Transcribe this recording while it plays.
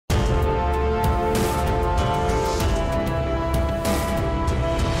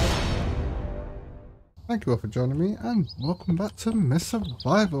Thank you all for joining me and welcome back to Miss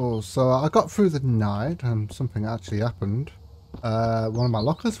Survival. So I got through the night and something actually happened. One of my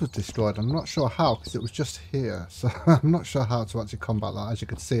lockers was destroyed. I'm not sure how because it was just here. So I'm not sure how to actually combat that. As you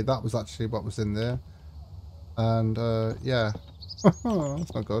can see, that was actually what was in there. And yeah, that's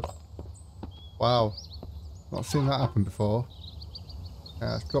not good. Wow, not seen that happen before.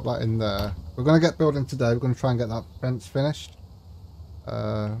 Yeah, let's drop that in there. We're going to get building today. We're going to try and get that fence finished. What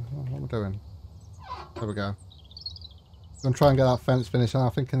am I doing? There we go. I'm going to try and get that fence finished, and I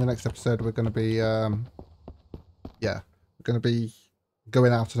think in the next episode we're going to be, yeah, we're going to be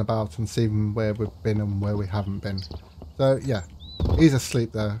going out and about and seeing where we've been and where we haven't been. So, yeah, he's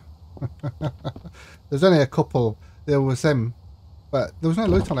asleep there. There's only a couple. There was him, but there was no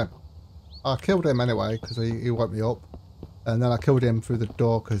loot on him. I killed him anyway because he woke me up, and then I killed him through the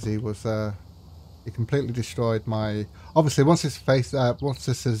door because he was, he completely destroyed my. Obviously, once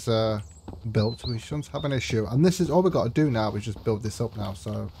this is built, we shouldn't have an issue. And this is all we've got to do now is just build this up now,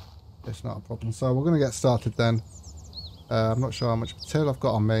 so it's not a problem. So we're going to get started then. I'm not sure how much material I've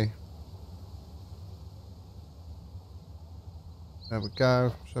got on me. There we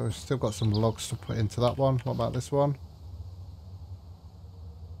go. So we've still got some logs to put into that one. What about this one?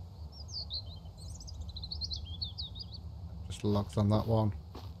 Just logs on that one.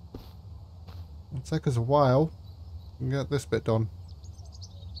 It'll take us a while to get this bit done.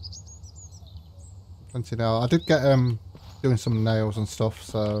 Plenty now. I did get doing some nails and stuff,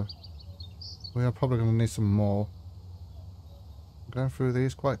 so we are probably going to need some more. I'm going through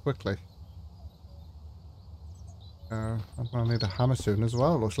these quite quickly. I'm going to need a hammer soon as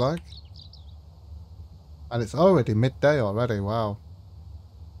well, looks like. And it's already midday already, wow.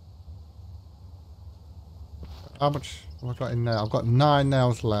 How much have I got in there? I've got 9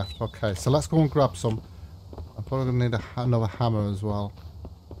 nails left. Okay, so let's go and grab some. I'm probably going to need another hammer as well.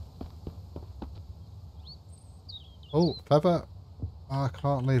 Oh, feather. Oh, I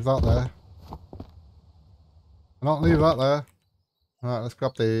can't leave that there. Cannot leave that there. Alright, let's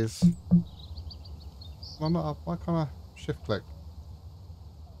grab these. Why can't I shift click?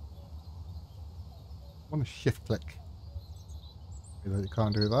 I want to shift click. You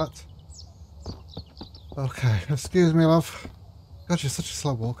can't do that. Okay, excuse me, love. God, you're such a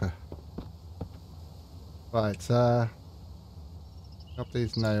slow walker. Right, grab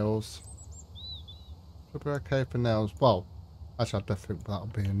these nails. Should be okay for nails. Well, actually, I don't think that'll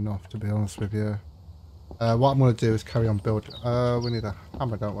be enough, to be honest with you. What I'm going to do is carry on building. We need a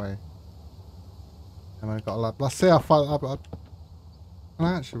hammer, don't we? And I've got a lab. Let's see how far. Can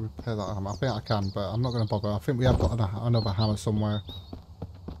I actually repair that hammer? I think I can, but I'm not going to bother. I think we have got another hammer somewhere.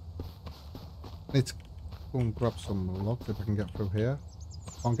 Need to go and grab some logs if I can get through here.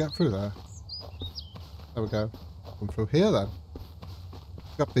 Can't get through there. There we go. Come through here then.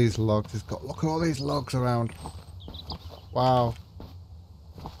 Grab these logs. Look at all these logs around. Wow.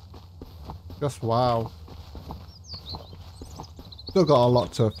 Just wow. Still got a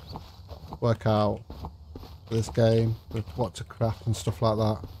lot to work out for this game with what to craft and stuff like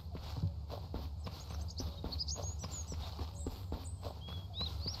that.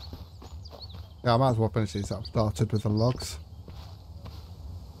 Yeah, I might as well finish these that I've started with the logs.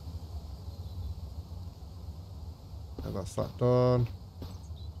 Yeah, that's that done.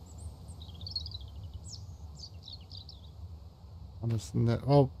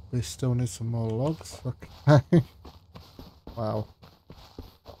 Oh, we still need some more logs. Okay. Wow.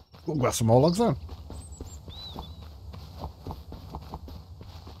 We'll grab some more logs then.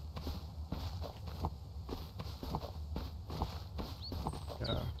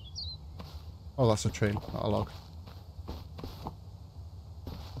 Yeah. Oh, that's a tree, not a log.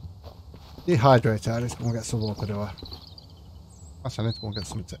 Dehydrated. I need to go and get some water, do I? Actually, I need to go and get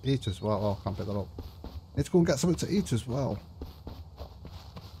something to eat as well. Oh, I can't pick that up. I need to go and get something to eat as well.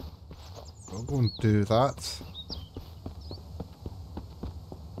 I'll go and do that.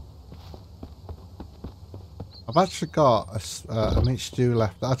 I've actually got a meat stew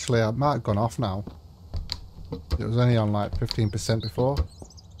left. Actually, I might have gone off now. It was only on like 15% before.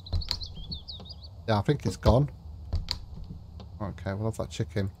 Yeah, I think it's gone. Okay, we'll have that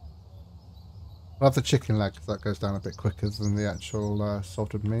chicken. We'll have the chicken leg because that goes down a bit quicker than the actual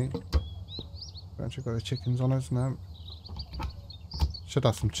salted meat. We actually got the chickens on us now. Should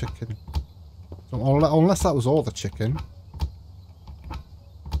have some chicken. Unless that was all the chicken. I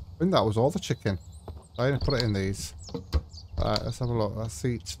think that was all the chicken. I didn't put it in these. Alright, let's have a look. Let's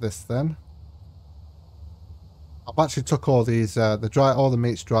eat this then. I've actually took all these, all the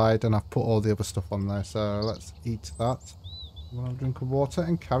meat's dried, and I've put all the other stuff on there. So let's eat that. We'll have a drink of water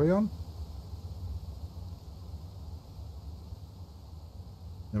and carry on.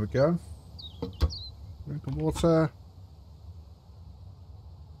 There we go. Drink of water.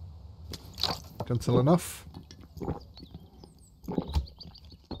 Until enough.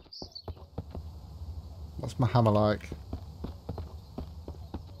 What's my hammer like?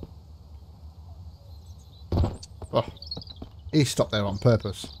 Oh, he stopped there on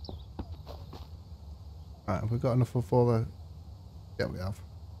purpose. Right, have we got enough for the... Yeah, we have.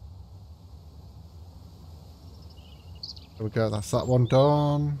 There we go, that's that one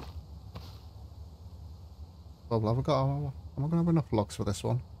done. Well, have I got... Am I going to have enough logs for this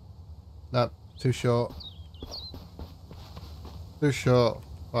one? No, too short. Too short.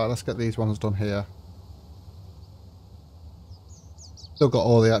 Right, let's get these ones done here. Still got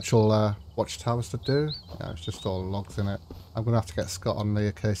all the actual watchtowers to do. Yeah, it's just all logs in it. I'm going to have to get Scott on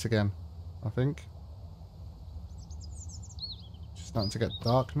the case again, I think. It's starting to get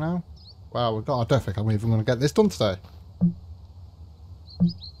dark now. Wow, I don't think I'm even going to get this done today.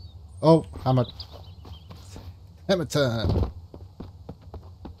 Oh, hammer. Hammer turn.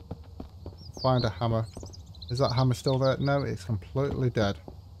 Find a hammer. Is that hammer still there? No, it's completely dead.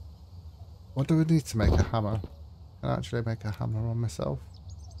 What do we need to make a hammer? Can I actually make a hammer on myself?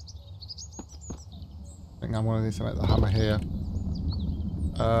 I think I'm going to need to make the hammer here.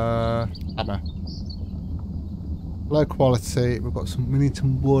 Hammer. Low quality. We've got some. We need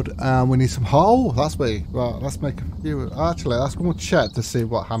some wood and we need some. Oh, that's me. Right, let's make a few. Actually, let's go and check to see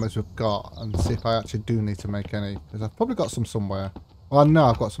what hammers we've got and see if I actually do need to make any. Because I've probably got some somewhere. Well, I know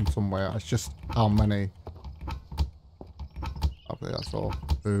I've got some somewhere. It's just how many. Probably that's all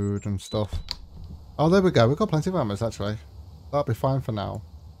food and stuff. Oh, there we go. We've got plenty of hammers actually. That'll be fine for now.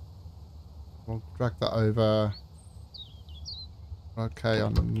 We'll drag that over. Okay,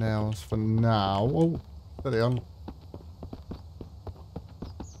 on the nails for now. Oh, steady on.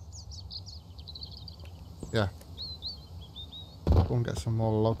 Yeah. Go and get some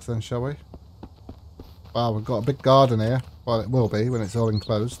more logs then, shall we? Wow, we've got a big garden here. Well, it will be when it's all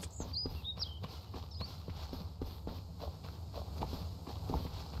enclosed.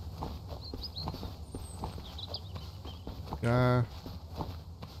 Yeah.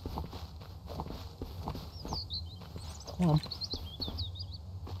 Come on.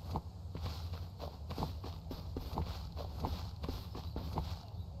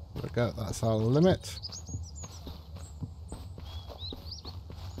 There we go, that's our limit.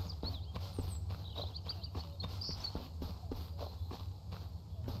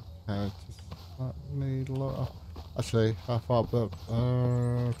 Need a lot of, actually, how far up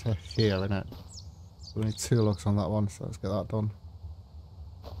to here, innit? We need 2 logs on that one, so let's get that done.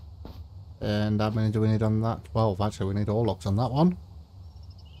 And how many do we need on that? 12, actually, we need all logs on that one.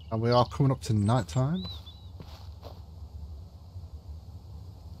 And we are coming up to night time.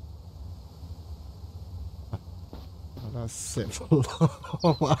 That's it.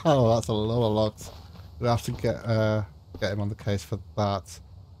 Oh, wow, that's a lot of logs. We have to get him on the case for that.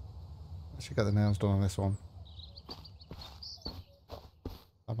 Should get the nails done on this one.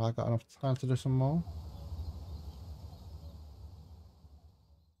 Have I got enough time to do some more?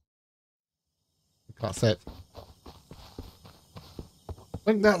 That's it. I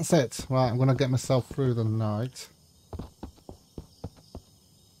think that's it. Right, I'm going to get myself through the night.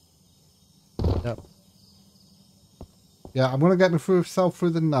 Yep. Yeah, I'm going to get myself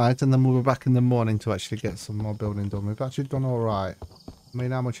through the night and then we'll be back in the morning to actually get some more building done. We've actually done alright. I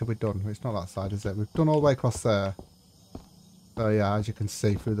mean, how much have we done? It's not that side, is it? We've done all the way across there. So yeah, as you can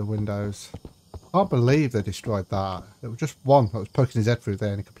see through the windows. I can't believe they destroyed that. It was just one that was poking his head through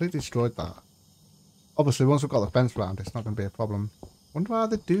there and he completely destroyed that. Obviously, once we've got the fence round, it's not going to be a problem. Wonder how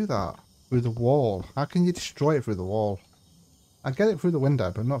they do that. Through the wall. How can you destroy it through the wall? I get it through the window,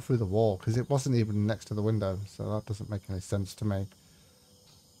 but not through the wall, because it wasn't even next to the window. So that doesn't make any sense to me.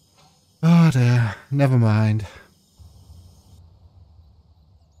 Oh dear. Never mind.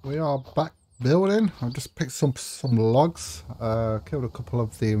 We are back building. I just picked some logs. Killed a couple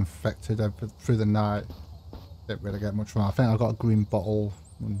of the infected through the night. Didn't really get much from it. I think I got a green bottle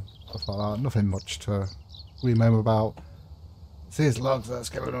and stuff like that. Nothing much to remember about. See his logs that's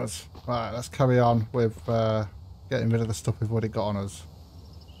killing us. Right, let's carry on with getting rid of the stuff we've already got on us.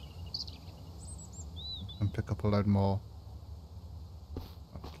 And pick up a load more.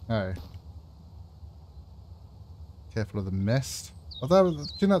 Okay. Careful of the mist. Although,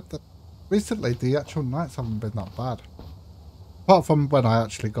 you know, recently the actual nights haven't been that bad. Apart from when I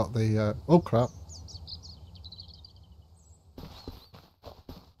actually got the... oh crap.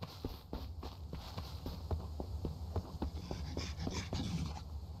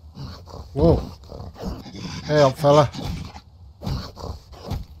 Whoa. Hey up, fella.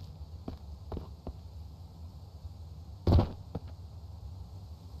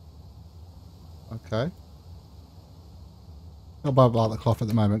 Okay. Not bad about the cloth at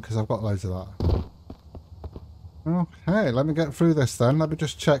the moment because I've got loads of that. Okay, let me get through this then. Let me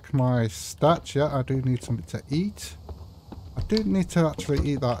just check my stats. Yeah, I do need something to eat. I do need to actually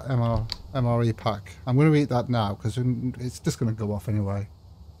eat that MRE pack. I'm going to eat that now because it's just going to go off anyway.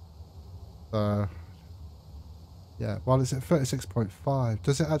 So, yeah. Well, is it 36.5?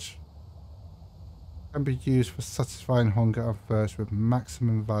 Does it actually can be used for satisfying hunger and thirst with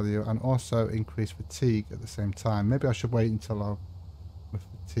maximum value and also increase fatigue at the same time? Maybe I should wait until my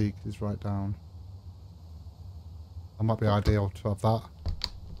fatigue is right down. That might be ideal to have that.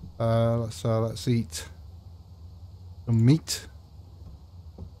 Let's eat some meat.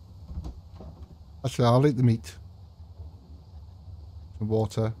 Actually, I'll eat the meat. Some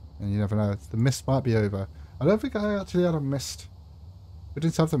water, and you never know. The mist might be over. I don't think I actually had a mist. We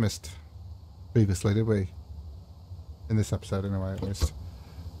didn't have the mist previously, did we? In this episode, anyway, at least.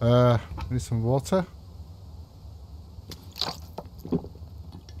 We need some water.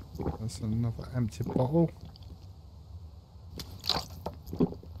 That's another empty bottle.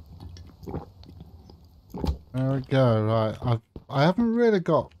 There we go. Right, I haven't really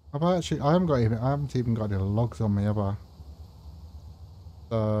got. I haven't even got any logs on me, have I?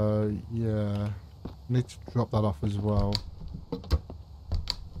 So yeah, need to drop that off as well.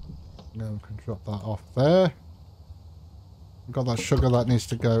 Yeah, we can drop that off there. We've got that sugar that needs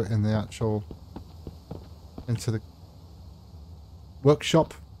to go in the actual into the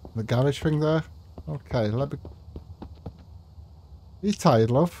workshop, the garage thing there. Okay, let me. Are you tired,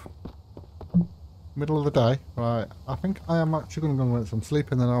 love? Middle of the day, right? I think I am actually going to go and get some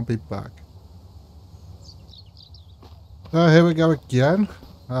sleep, and then I'll be back. So here we go again.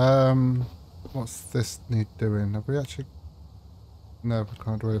 What's this need doing? Have we actually? No, we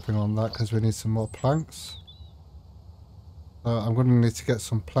can't do anything on that because we need some more planks. I'm going to need to get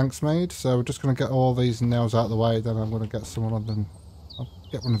some planks made. So we're just going to get all these nails out of the way. Then I'm going to get someone on them. I'll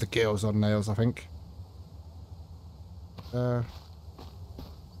get one of the girls on nails, I think.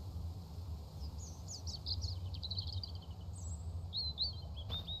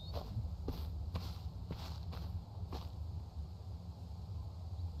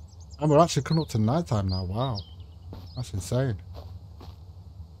 And we're actually coming up to night time now. Wow. That's insane.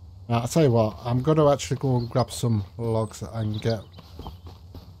 I'll tell you what. I'm going to actually go and grab some logs and get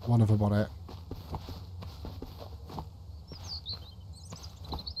one of them on it.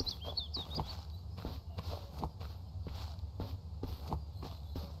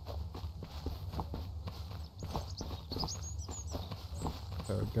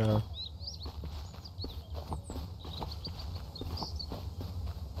 There we go.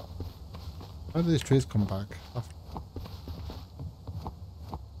 How do these trees come back?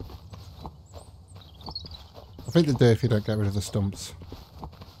 I think they do if you don't get rid of the stumps.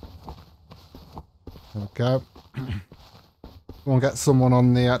 There we go. We'll get someone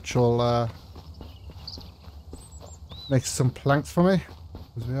on the actual make some planks for me.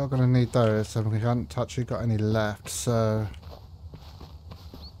 Because we are going to need those, and we haven't actually got any left, so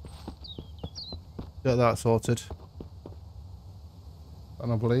get that sorted.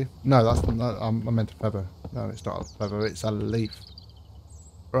 And I believe. No, that's not, I meant a feather. No, it's not a feather, it's a leaf.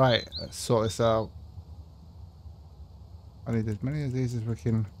 Right, let's sort this out. I need as many of these as we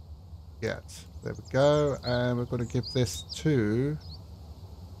can get. There we go. And we're going to give this to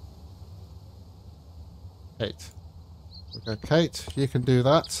Kate. Okay, Kate, you can do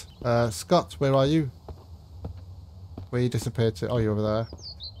that. Scott, where are you? Where you disappeared to? Oh, you're over there.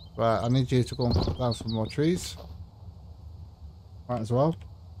 Right, I need you to go and cut down some more trees. Right, as well.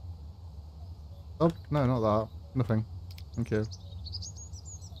 Oh, no, not that. Nothing. Thank you.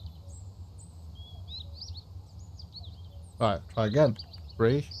 Right, try again.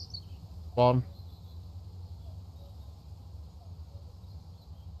 3, 1.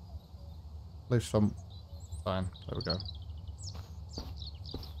 Leave some. Fine. There we go.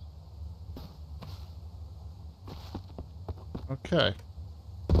 Okay.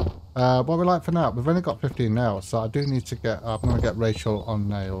 What we like for now? We've only got 15 nails, so I do need to get. I'm going to get Rachel on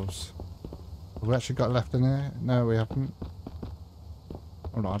nails. Have we actually got left in here? No, we haven't.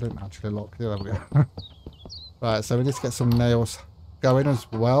 Oh no, I didn't actually look. Yeah, there we go. Right, so we need to get some nails going as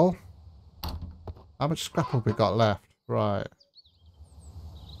well. How much scrap have we got left? Right.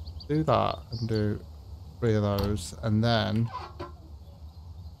 Do that and do 3 of those, and then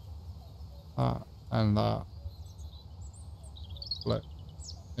that and that. Split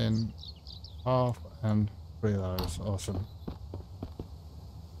in half and 3 of those. Awesome.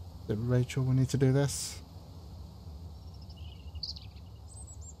 Did Rachel we need to do this?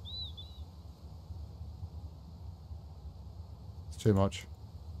 It's too much.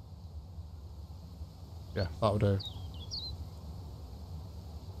 Yeah, that'll do.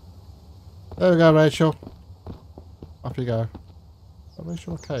 There we go, Rachel. Off you go. Oh,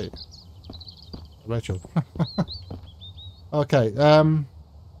 Rachel, okay. Rachel. Okay, right, I'm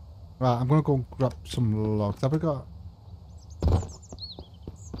gonna go grab some logs. Have we got...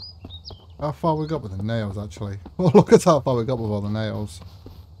 How far we got with the nails, actually? Well, look at how far we got with all the nails.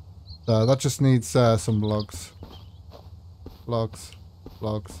 So that just needs some logs. Logs.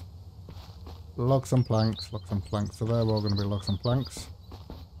 Logs. Logs and planks. Logs and planks. So they're all going to be logs and planks.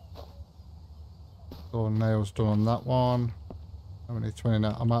 So nails done on that one. How many? 20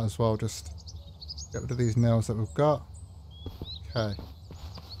 now. I might as well just get rid of these nails that we've got. Okay.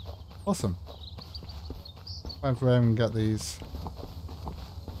 Awesome. Time for him and get these.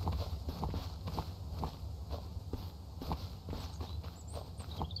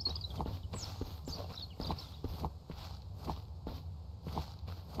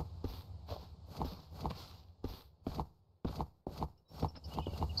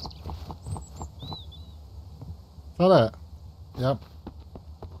 Is that it? Yep.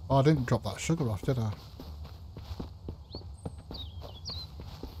 Oh, I didn't drop that sugar off, did I?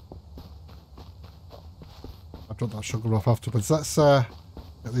 I dropped that sugar off afterwards. Let's get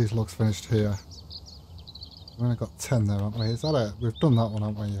these logs finished here. We've only got 10 there, haven't we? Is that it? We've done that one,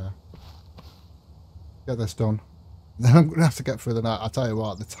 haven't we? Yeah. Get this done. Then I'm going to have to get through the night. I tell you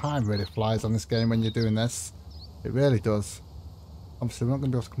what, the time really flies on this game when you're doing this. It really does. Obviously, we're not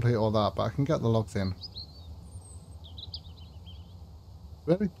going to be able to complete all that, but I can get the logs in.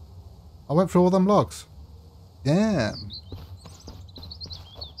 Really? I went through all them logs. Yeah.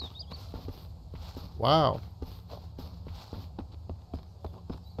 Wow.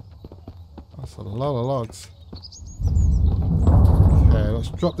 That's a lot of logs. Okay,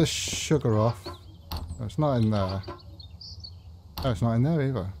 let's drop this sugar off. No, it's not in there. No, it's not in there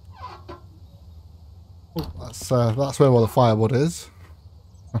either. Oh, that's where all the firewood is.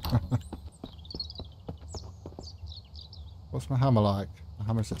 What's my hammer like? My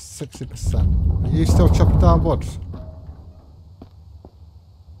hammer's at 60%. Are you still chopping down wood?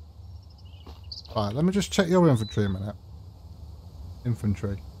 Right, let me just check your inventory a minute.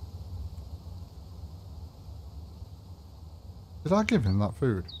 Infantry. Did I give him that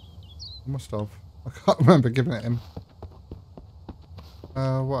food? I must have. I can't remember giving it him.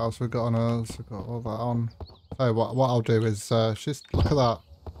 What else we got on us? We've got all that on. Tell you what I'll do is just look at that.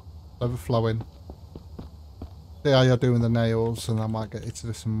 Overflowing. See how you're doing the nails, and I might get you to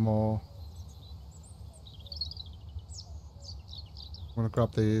do some more. I'm going to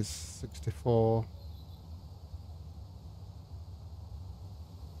grab these. 64.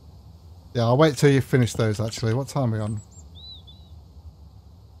 Yeah, I'll wait till you finish those actually. What time are we on?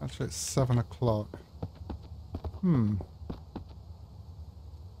 Actually, it's 7 o'clock. You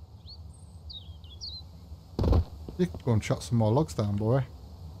can go and chop some more logs down, boy.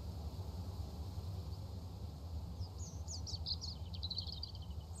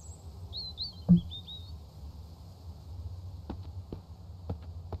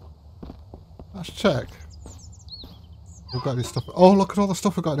 Let's check. We've got any stuff. Oh, look at all the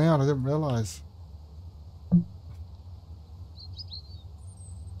stuff we've got now. I didn't realise.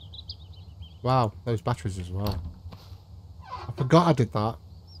 Wow, those batteries as well. I forgot I did that.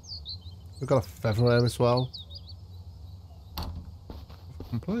 We've got a feather here as well.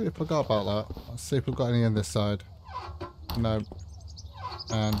 Completely forgot about that. Let's see if we've got any on this side. No.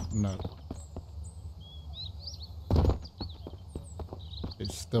 And no.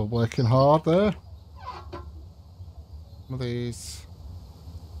 It's still working hard there. Some of these.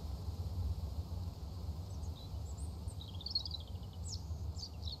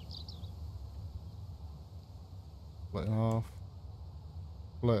 Split it off.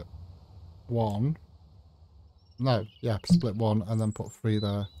 Split one. No, yeah, split one and then put 3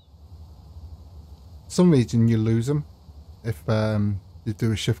 there. For some reason you lose them if you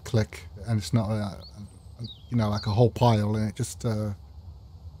do a shift click and it's not you know, like a whole pile, and it just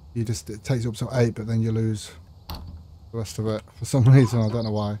it takes up to 8, but then you lose the rest of it for some reason. I don't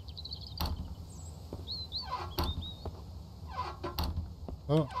know why.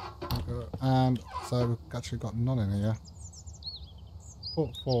 Oh, and so we've actually got none in here.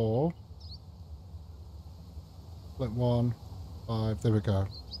 Put 4. Split 1, 5. There we go.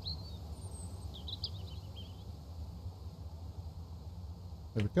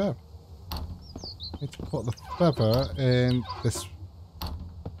 There we go. Need to put the feather in this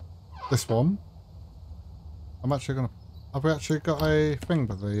one. I'm actually gonna. Have we actually got a thing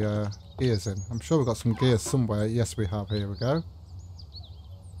with the gears in? I'm sure we've got some gears somewhere. Yes, we have. Here we go.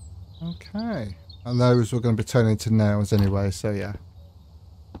 Okay. And those we're going to be turning into nails anyway. So yeah.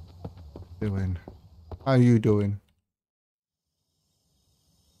 How are you doing?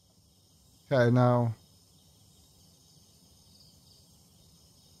 Okay, now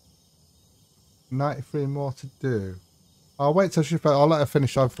 93 more to do. I'll wait till I'll let her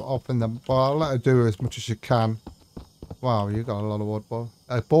finish off in them, but I'll let her do as much as she can. Wow, you got a lot of wood, boy.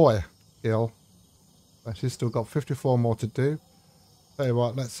 Boy, Gil. But she's still got 54 more to do. Tell you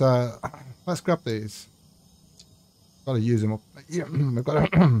what, let's grab these. Got to use them up. We've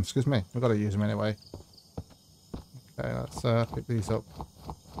got to, excuse me. We've got to use them anyway. Okay, let's pick these up.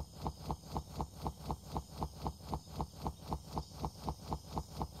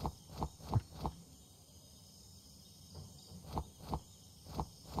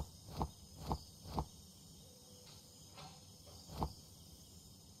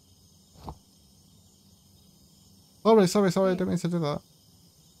 Sorry, I didn't mean to do that.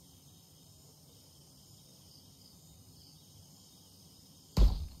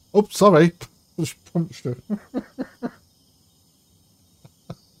 Oops, sorry. Just punched it.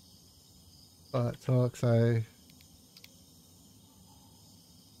 Right, talk, say.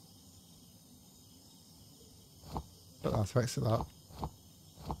 But that's fixed that.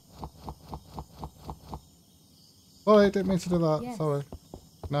 Sorry, I didn't mean to do that. Yes. Sorry.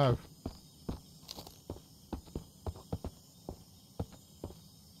 No.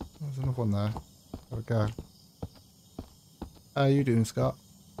 There's another one there. There we go. How are you doing, Scott?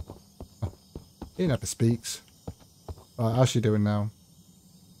 He never speaks. Right, how's she doing now?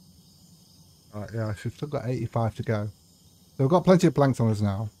 Right, yeah, she's still got 85 to go. So we've got plenty of blanks on us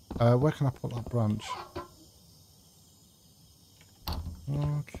now. Where can I put that branch?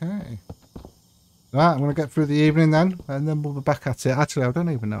 Okay. Right, I'm going to get through the evening then, and then we'll be back at it. Actually, I don't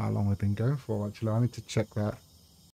even know how long we've been going for, actually. I need to check that.